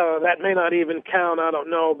that may not even count. I don't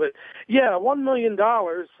know. But yeah, $1 million,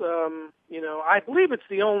 I believe it's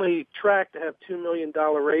the only track to have $2 million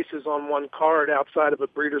races on one card outside of a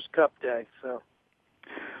Breeders' Cup Day. So,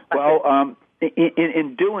 well,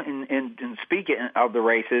 in speaking of the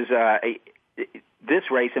races,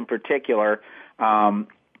 this race in particular, I'm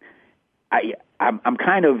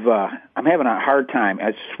having a hard time.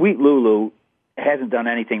 Sweet Lulu hasn't done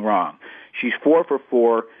anything wrong. She's 4 for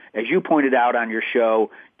 4. As you pointed out on your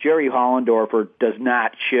show, Jerry Hollendorfer does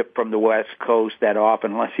not ship from the West Coast that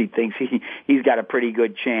often unless he thinks he's got a pretty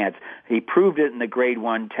good chance. He proved it in the Grade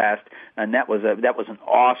 1 test, and that was an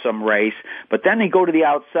awesome race. But then they go to the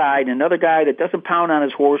outside. Another guy that doesn't pound on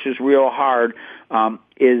his horses real hard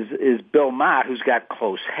is Belmont, who's got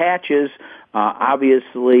close hatches.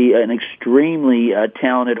 Obviously, an extremely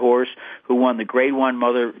talented horse who won the Grade 1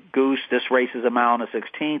 Mother Goose. This race is a mile and a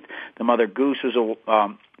 16th. The Mother Goose was a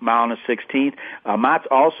mile and a 16th. Mott's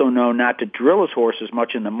also known not to drill his horses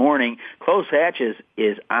much in the morning. Close hatches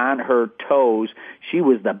is on her toes. She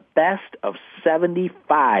was the best of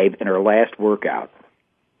 75 in her last workout.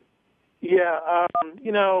 Yeah,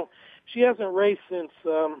 she hasn't raced since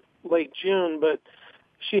late June, but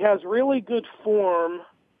she has really good form.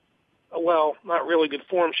 Well, not really good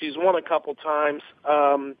form. She's won a couple times,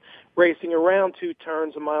 racing around 2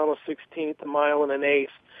 turns, a mile and a 16th, a mile and an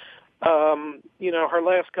eighth. Her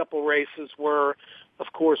last couple races were,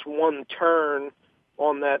 of course, 1 turn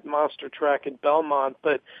on that monster track at Belmont,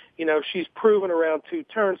 but, she's proven around 2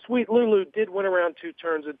 turns. Sweet Lulu did win around 2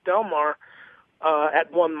 turns at Del Mar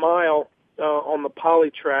at 1 mile on the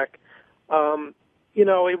poly track.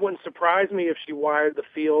 It wouldn't surprise me if she wired the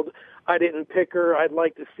field. I didn't pick her. I'd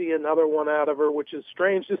like to see another one out of her, which is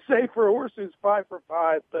strange to say for a horse who's 5 for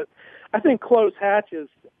 5. But I think Close Hatches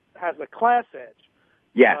has a class edge.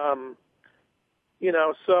 Yeah. And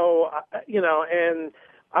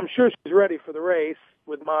I'm sure she's ready for the race.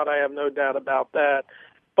 With Mott, I have no doubt about that.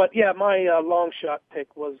 But, yeah, my long shot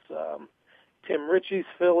pick was Tim Ritchie's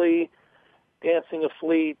filly, Dancing a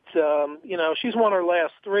Fleet. She's won her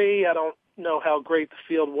last 3. I don't know how great the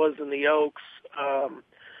field was in the Oaks.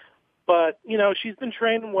 But, she's been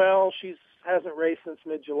training well. She hasn't raced since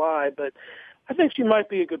mid-July, but I think she might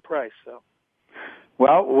be a good price. So,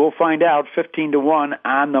 well, we'll find out. 15-1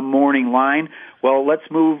 on the morning line. Well, let's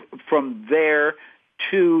move from there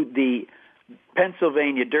to the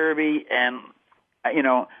Pennsylvania Derby. And,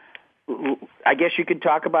 I guess you could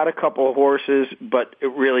talk about a couple of horses, but it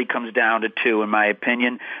really comes down to 2, in my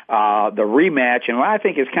opinion. The rematch, and what I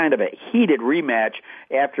think is kind of a heated rematch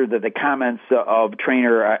after the comments of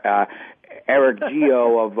trainer Eric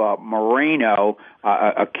Gio of Moreno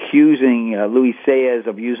accusing Luis Saez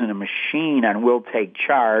of using a machine on Will Take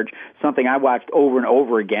Charge, something I watched over and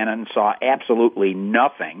over again and saw absolutely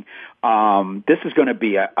nothing. This is going to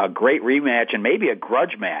be a great rematch and maybe a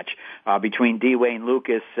grudge match between D. Wayne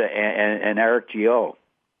Lucas and Eric Gio.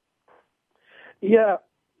 Yeah.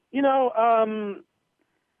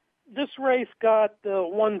 This race got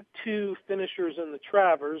 1-2 finishers in the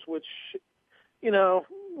Travers, which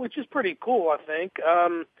is pretty cool, I think.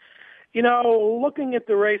 Looking at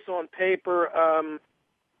the race on paper,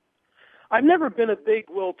 I've never been a big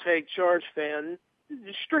Will Take Charge fan,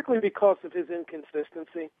 strictly because of his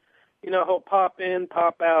inconsistency. He'll pop in,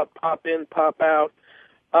 pop out, pop in, pop out.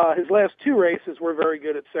 His last 2 races were very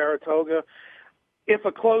good at Saratoga. If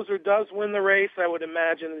a closer does win the race, I would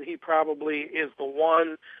imagine that he probably is the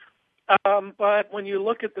one. But when you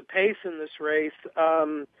look at the pace in this race,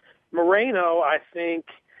 Moreno, I think,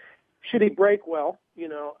 should he break well, he's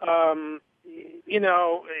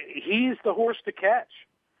the horse to catch.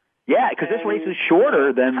 Yeah, because this race is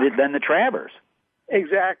shorter than the Travers.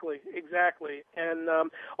 Exactly. And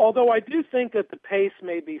although I do think that the pace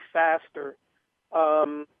may be faster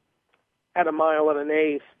at a mile and an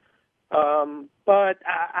eighth, but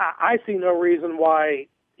I see no reason why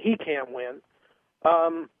he can't win.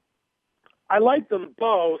 I like them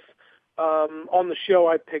both. On the show,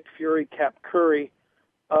 I picked Fury Cap Curry,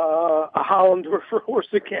 a Hollendorfer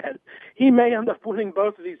horse again. He may end up winning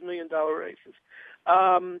both of these $1 million races.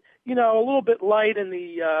 A little bit light in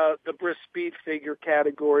the brisk speed figure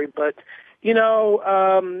category, but he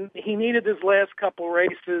needed his last couple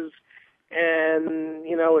races, and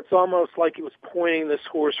it's almost like he was pointing this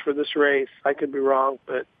horse for this race. I could be wrong,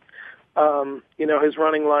 but his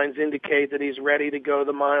running lines indicate that he's ready to go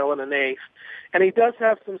the mile and an eighth. And he does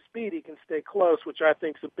have some speed. He can stay close, which I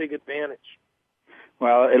think is a big advantage.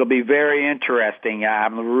 Well, it'll be very interesting.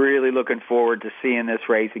 I'm really looking forward to seeing this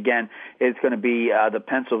race. Again, it's going to be the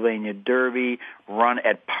Pennsylvania Derby, run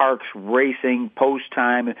at Parx Racing. Post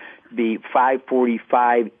time be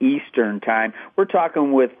 5:45 Eastern time. We're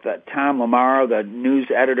talking with Tom LaMarra, the news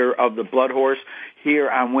editor of the Blood Horse, here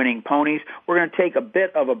on Winning Ponies. We're going to take a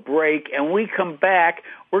bit of a break, and when we come back,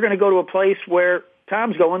 we're going to go to a place where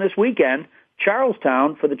Tom's going this weekend,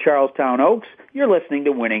 Charlestown, for the Charlestown Oaks. You're listening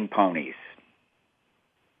to Winning Ponies.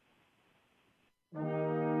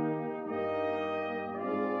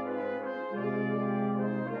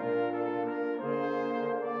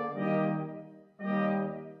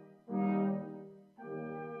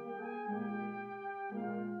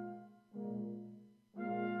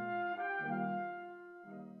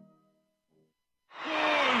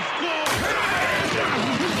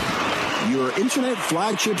 Your internet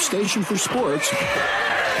flagship station for sports.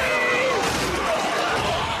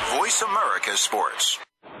 Voice America Sports.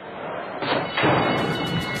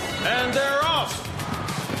 And they're off.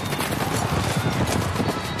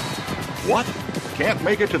 What? Can't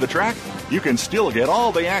make it to the track? You can still get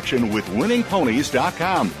all the action with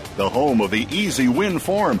winningponies.com, the home of the easy win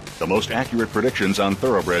form, the most accurate predictions on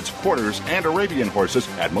thoroughbreds, quarters, and Arabian horses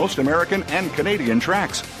at most American and Canadian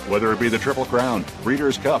tracks. Whether it be the Triple Crown,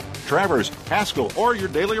 Breeders' Cup, Travers, Haskell, or your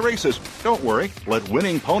daily races, don't worry, let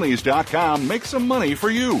winningponies.com make some money for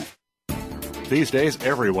you. These days,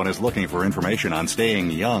 everyone is looking for information on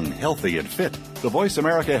staying young, healthy, and fit. The Voice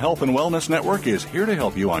America Health and Wellness Network is here to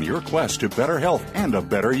help you on your quest to better health and a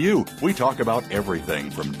better you. We talk about everything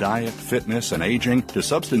from diet, fitness, and aging to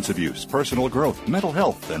substance abuse, personal growth, mental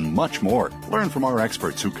health, and much more. Learn from our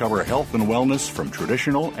experts who cover health and wellness from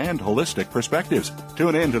traditional and holistic perspectives.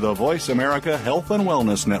 Tune in to the Voice America Health and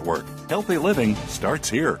Wellness Network. Healthy living starts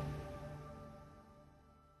here.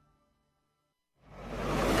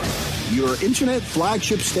 Your internet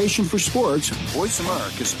flagship station for sports. Voice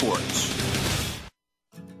America Sports.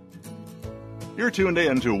 You're tuned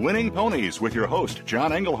in to Winning Ponies with your host,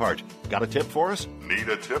 John Englehart. Got a tip for us? Need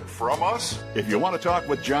a tip from us? If you want to talk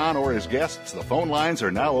with John or his guests, the phone lines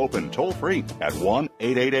are now open toll-free at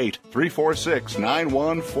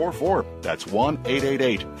 1-888-346-9144. That's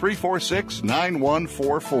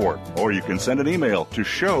 1-888-346-9144. Or you can send an email to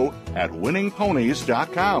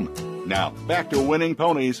show@winningponies.com. Now, back to Winning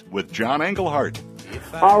Ponies with John Englehart.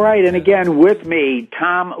 All right, and again with me,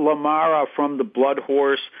 Tom LaMarra from the Blood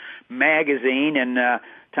Horse magazine, and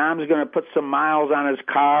Tom's going to put some miles on his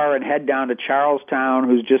car and head down to Charlestown,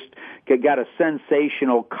 who's just got a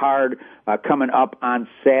sensational card coming up on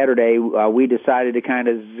Saturday. We decided to kind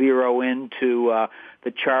of zero into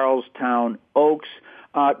the Charlestown Oaks.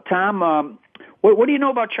 Tom, what do you know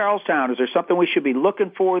about Charlestown? Is there something we should be looking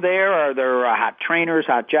for there? Are there hot trainers,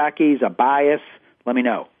 hot jockeys, a bias? Let me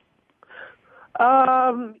know.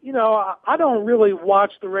 I don't really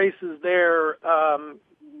watch the races there,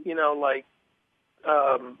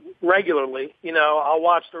 regularly. I'll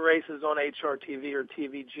watch the races on HRTV or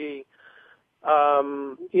TVG,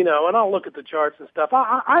 and I'll look at the charts and stuff.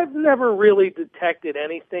 I've never really detected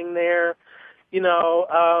anything there.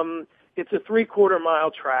 It's a 3/4 mile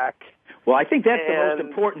track. Well, I think that's the most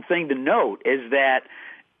important thing to note is that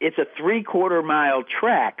it's a 3/4 mile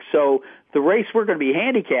track. So the race we're going to be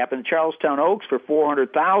handicapping, the Charlestown Oaks, for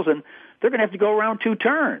 $400,000, they're going to have to go around 2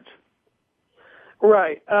 turns.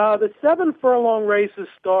 Right. The 7 furlong races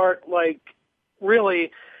start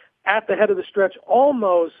really at the head of the stretch,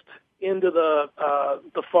 almost into the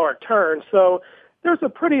far turn. So there's a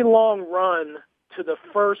pretty long run to the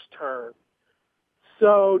first turn.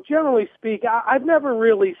 So generally speaking, I've never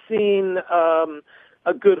really seen a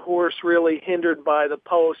good horse really hindered by the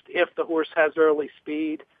post if the horse has early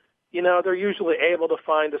speed. They're usually able to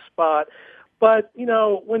find a spot. But,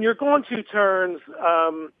 when you're going 2 turns,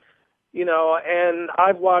 and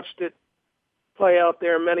I've watched it play out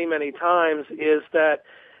there many, many times, is that,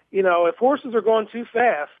 if horses are going too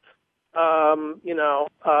fast,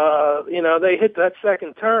 they hit that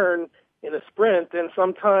second turn in a sprint, and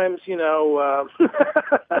sometimes,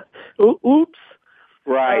 oops.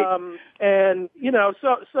 Right.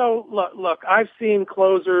 So look, I've seen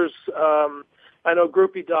closers. I know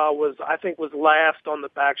Groupie Doll was last on the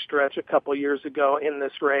backstretch a couple years ago in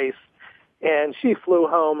this race, and she flew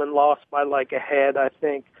home and lost by a head, I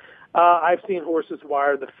think. I've seen horses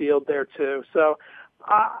wire the field there too. So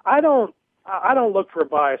I don't look for a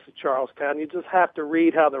bias at Charlestown. You just have to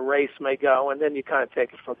read how the race may go, and then you kind of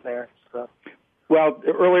take it from there. So. Well,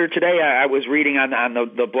 earlier today I was reading on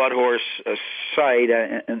the Blood Horse site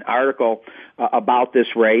an article about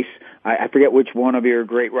this race. I forget which one of your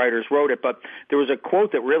great writers wrote it, but there was a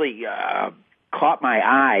quote that really caught my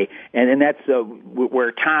eye, and that's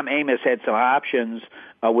where Tom Amos had some options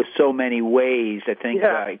with So Many Ways. I think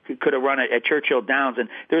could have run it at Churchill Downs, and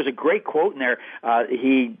there's a great quote in there.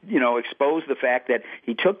 He, exposed the fact that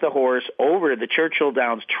he took the horse over to the Churchill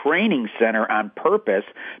Downs Training Center on purpose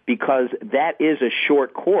because that is a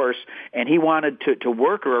short course, and he wanted to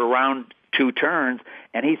work her around 2 turns,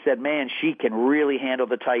 and he said, man, she can really handle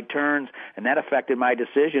the tight turns, and that affected my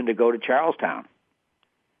decision to go to Charlestown.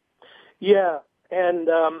 Yeah, and,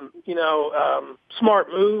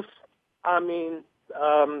 smart move. I mean,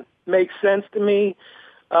 makes sense to me.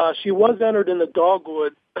 She was entered in the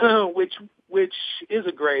Dogwood, which is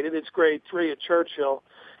a grade. It's grade 3 at Churchill.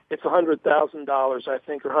 It's $100,000, I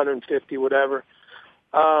think, or $150,000, whatever.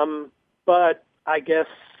 But I guess,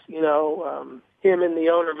 him and the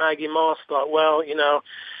owner, Maggie Moss, thought, well,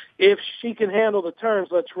 if she can handle the turns,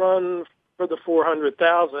 let's run for the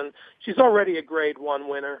 $400,000. She's already a grade 1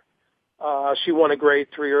 winner. She won a grade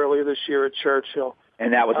 3 earlier this year at Churchill.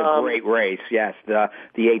 And that was a great race, yes, the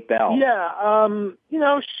 8 Bell. Yeah,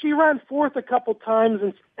 she ran 4th a couple times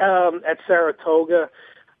at Saratoga.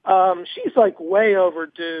 She's like way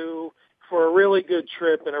overdue for a really good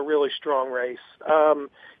trip and a really strong race.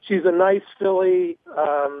 She's a nice filly.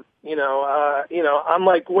 I'm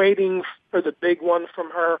like waiting for the big one from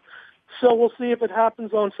her. So we'll see if it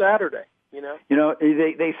happens on Saturday.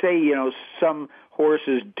 They say, some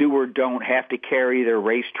horses do or don't have to carry their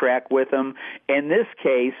racetrack with them. In this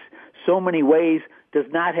case, So Many Ways does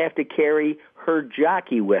not have to carry her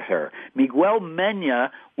jockey with her. Miguel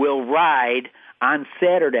Mena will ride on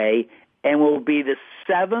Saturday and will be the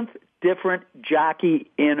 7th different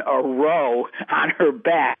jockey in a row on her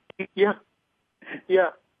back. Yeah.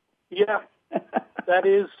 That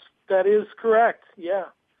is correct. Yeah.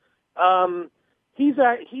 He's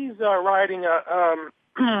riding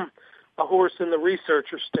a horse in the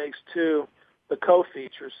Researcher Stakes too, the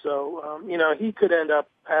co-feature. So he could end up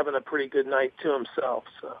having a pretty good night to himself.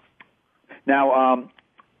 So now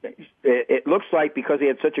it looks like because he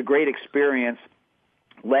had such a great experience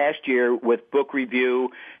last year with book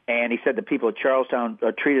review, and he said the people at Charlestown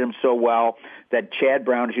treated him so well that Chad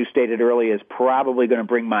Brown, as you stated earlier, is probably going to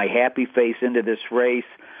bring my happy face into this race.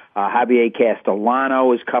 Javier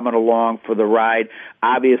Castellano is coming along for the ride.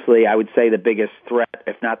 Obviously, I would say the biggest threat,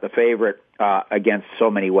 if not the favorite, against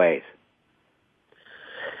So Many Ways.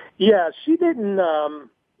 Yeah, she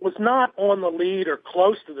was not on the lead or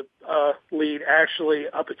close to the lead, actually,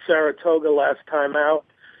 up at Saratoga last time out.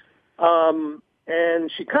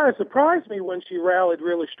 And she kind of surprised me when she rallied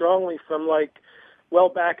really strongly from, well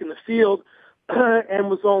back in the field and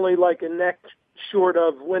was only a neck short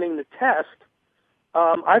of winning the test.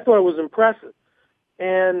 I thought it was impressive.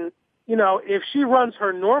 And, if she runs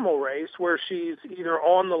her normal race where she's either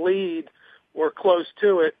on the lead or close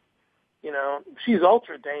to it, she's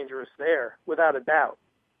ultra dangerous there, without a doubt.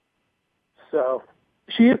 So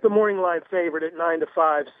she is the morning line favorite at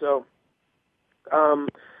 9-5. So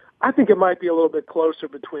I think it might be a little bit closer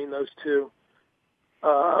between those two,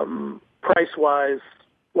 price-wise,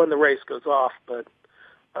 when the race goes off. But,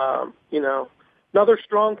 another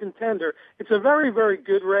strong contender. It's a very, very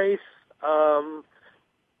good race.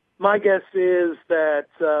 My guess is that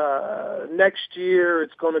next year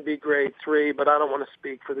it's going to be grade 3, but I don't want to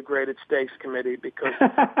speak for the Graded Stakes Committee because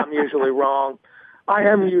I'm usually wrong. I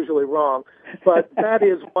am usually wrong, but that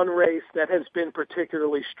is one race that has been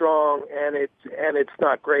particularly strong, and it's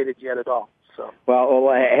not graded yet at all. So, well,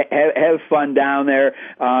 have fun down there.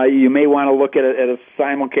 You may want to look at a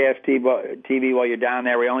simulcast TV while you're down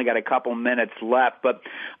there. We only got a couple minutes left, but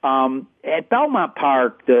at Belmont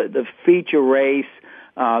Park, the feature race,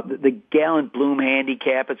 the Gallant Bloom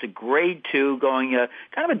handicap, it's a grade 2 going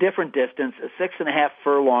kind of a different distance, 6.5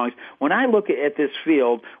 furlongs. When I look at this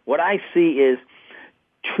field, what I see is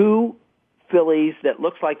 2 fillies that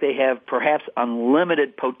looks like they have perhaps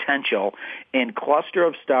unlimited potential in Cluster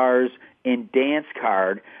of Stars and Dance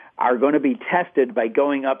Card are going to be tested by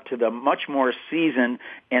going up to the much more seasoned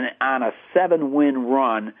and on a 7-win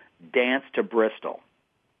run, Dance to Bristol.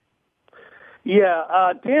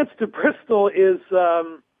 Yeah, Dance to Bristol is,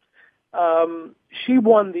 she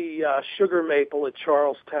won the Sugar Maple at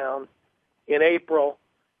Charlestown in April.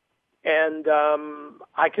 And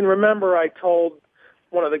I can remember I told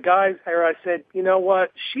one of the guys there, I said, you know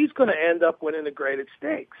what, she's going to end up winning the Graded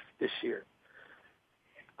Stakes this year.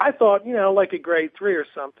 I thought, like a grade 3 or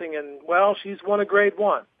something, and, well, she's won a grade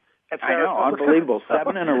 1. I know, unbelievable.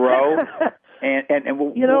 7 in a row. And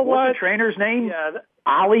what's the trainer's name? Yeah,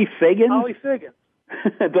 Ollie Figgins? Ollie Figgins.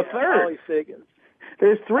 The third. Ollie Figgins.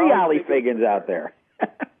 There's 3 Ollie Figgins out there.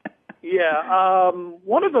 Yeah.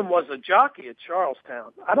 One of them was a jockey at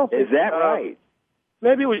Charlestown. I don't think. Is that right?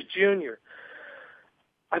 Maybe it was junior.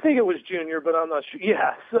 I think it was junior, but I'm not sure.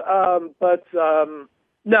 Yes.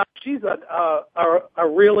 No, she's a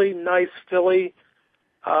really nice filly.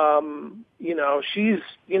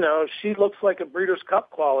 She looks like a Breeders'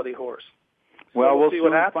 Cup quality horse. So well, we'll see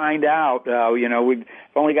soon what find out. We've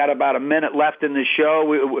only got about a minute left in the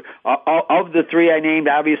show. Of the three I named,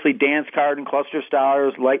 obviously Dance Card and Cluster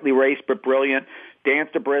Stars, lightly raced but brilliant. Dance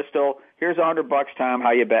to Bristol. Here's $100, Tom.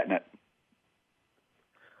 How you betting it?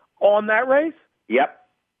 On that race? Yep.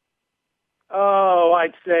 Oh,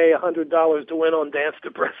 I'd say $100 to win on Dance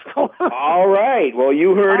to Bristol. All right. Well,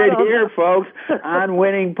 you heard it here, folks, on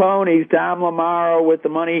Winning Ponies. Tom LaMarra with the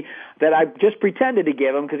money that I just pretended to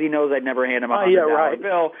give him because he knows I'd never hand him a $100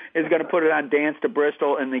 bill is going to put it on Dance to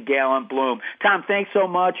Bristol and the Gallant Bloom. Tom, thanks so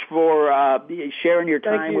much for sharing your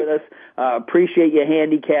time with us. Appreciate you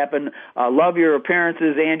handicapping. Love your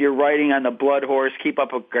appearances and your writing on the Blood Horse. Keep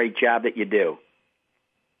up a great job that you do.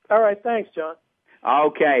 All right. Thanks, John.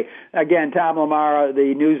 Okay. Again, Tom LaMarra,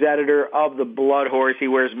 the news editor of the Blood Horse. He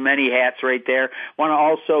wears many hats right there. Want to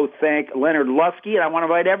also thank Leonard Lusky, and I want to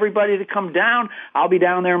invite everybody to come down. I'll be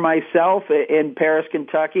down there myself in Paris,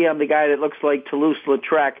 Kentucky. I'm the guy that looks like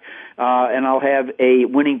Toulouse-Lautrec, and I'll have a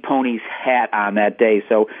Winning Ponies hat on that day,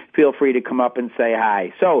 so feel free to come up and say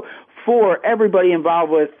hi. So, for everybody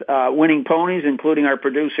involved with Winning Ponies, including our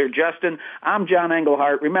producer, Justin, I'm John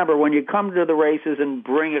Englehart. Remember, when you come to the races and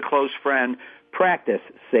bring a close friend, practice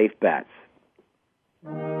safe bets.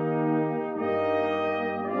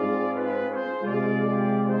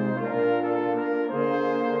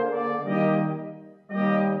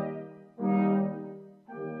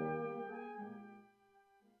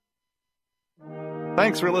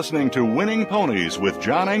 Thanks for listening to Winning Ponies with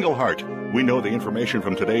John Englehart. We know the information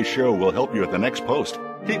from today's show will help you at the next post.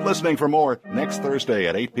 Keep listening for more next Thursday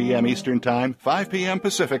at 8 p.m. Eastern Time, 5 p.m.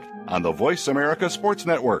 Pacific on the Voice America Sports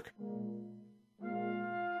Network.